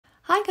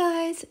Hi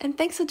guys, and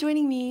thanks for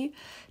joining me.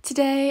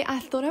 Today I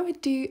thought I would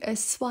do a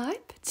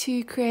swipe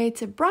to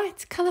create a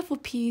bright, colourful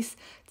piece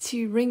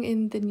to ring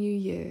in the new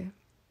year.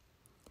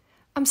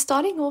 I'm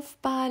starting off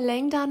by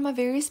laying down my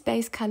various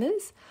base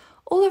colours,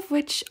 all of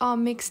which are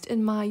mixed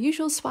in my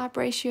usual swipe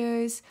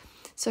ratios.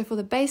 So for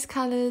the base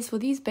colours, for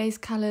these base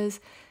colours,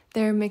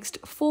 they're mixed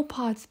 4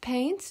 parts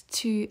paint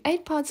to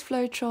 8 parts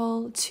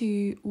Floetrol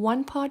to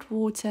 1 part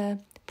water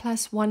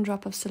plus 1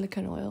 drop of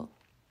silicone oil.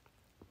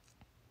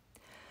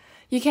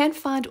 You can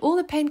find all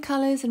the paint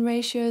colors and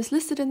ratios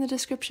listed in the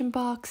description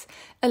box,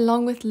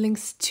 along with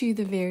links to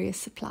the various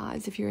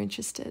supplies if you're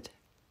interested.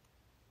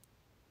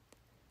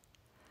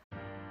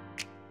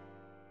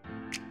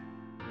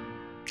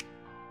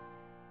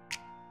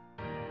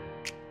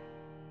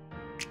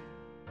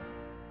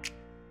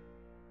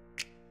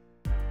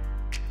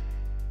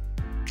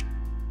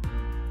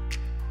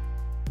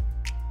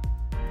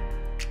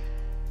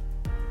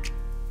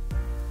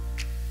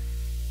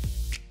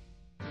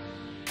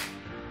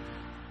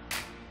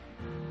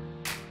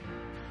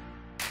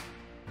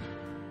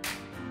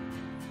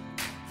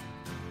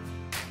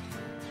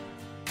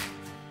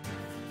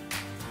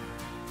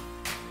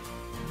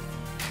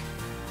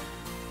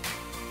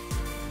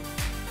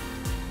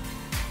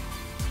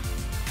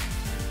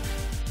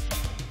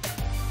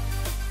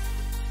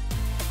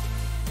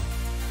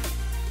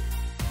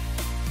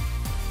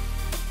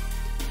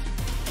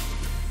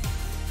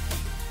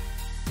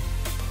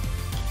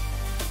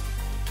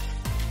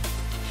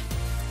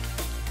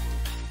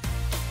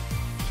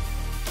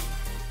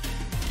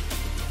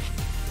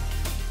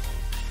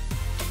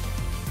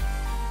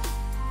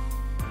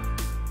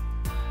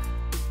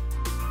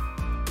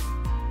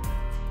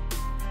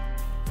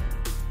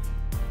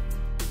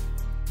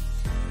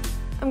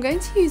 I'm going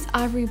to use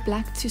ivory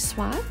black to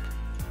swipe.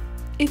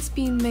 It's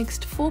been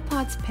mixed 4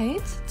 parts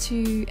paint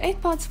to 8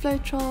 parts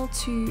Floetrol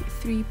to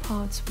 3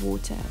 parts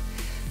water.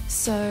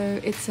 So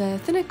it's a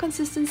thinner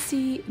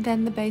consistency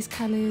than the base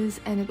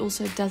colors, and it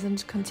also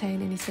doesn't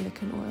contain any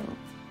silicone oil.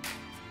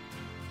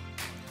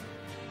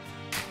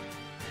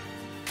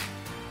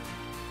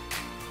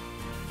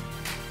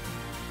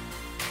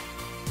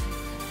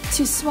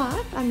 To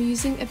swipe, I'm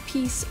using a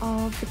piece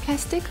of the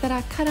plastic that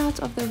I cut out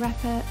of the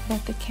wrapper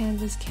that the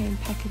canvas came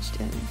packaged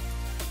in.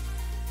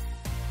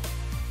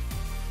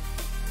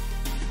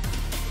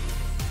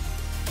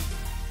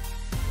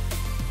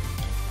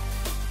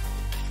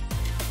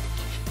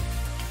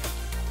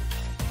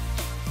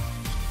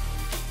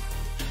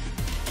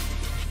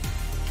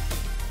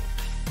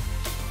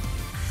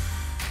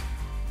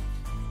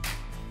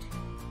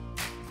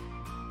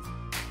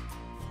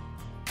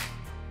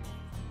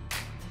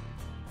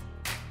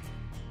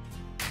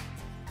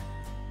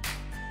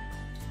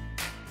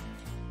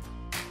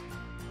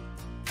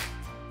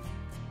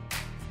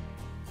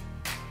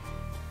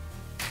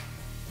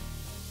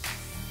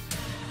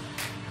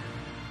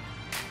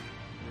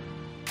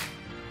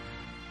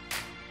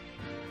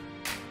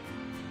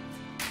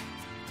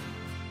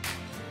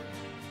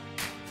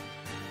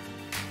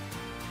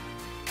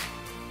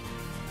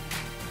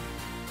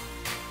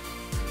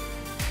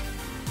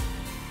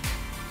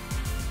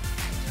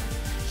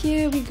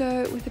 Here we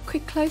go with a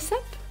quick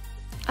close-up.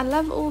 I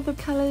love all the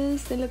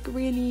colors, they look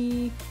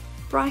really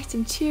bright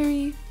and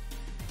cheery.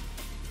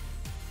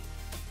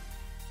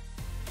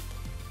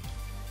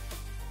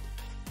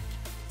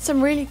 Some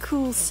really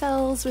cool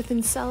cells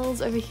within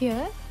cells over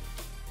here.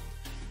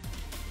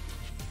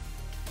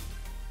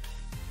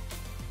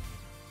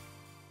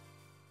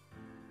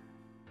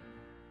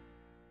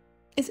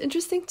 It's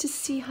interesting to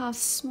see how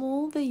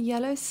small the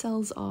yellow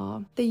cells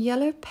are. The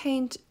yellow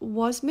paint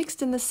was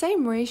mixed in the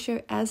same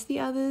ratio as the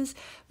others,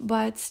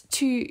 but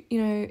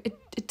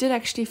it did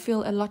actually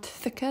feel a lot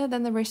thicker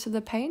than the rest of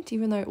the paint,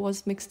 even though it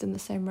was mixed in the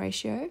same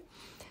ratio.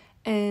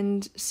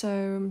 And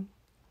so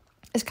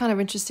it's kind of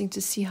interesting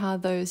to see how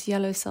those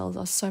yellow cells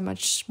are so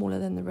much smaller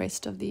than the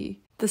rest of the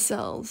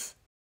cells.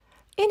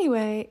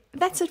 Anyway,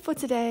 that's it for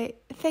today.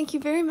 Thank you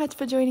very much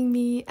for joining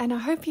me, and I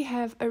hope you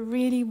have a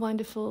really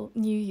wonderful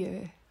new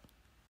year.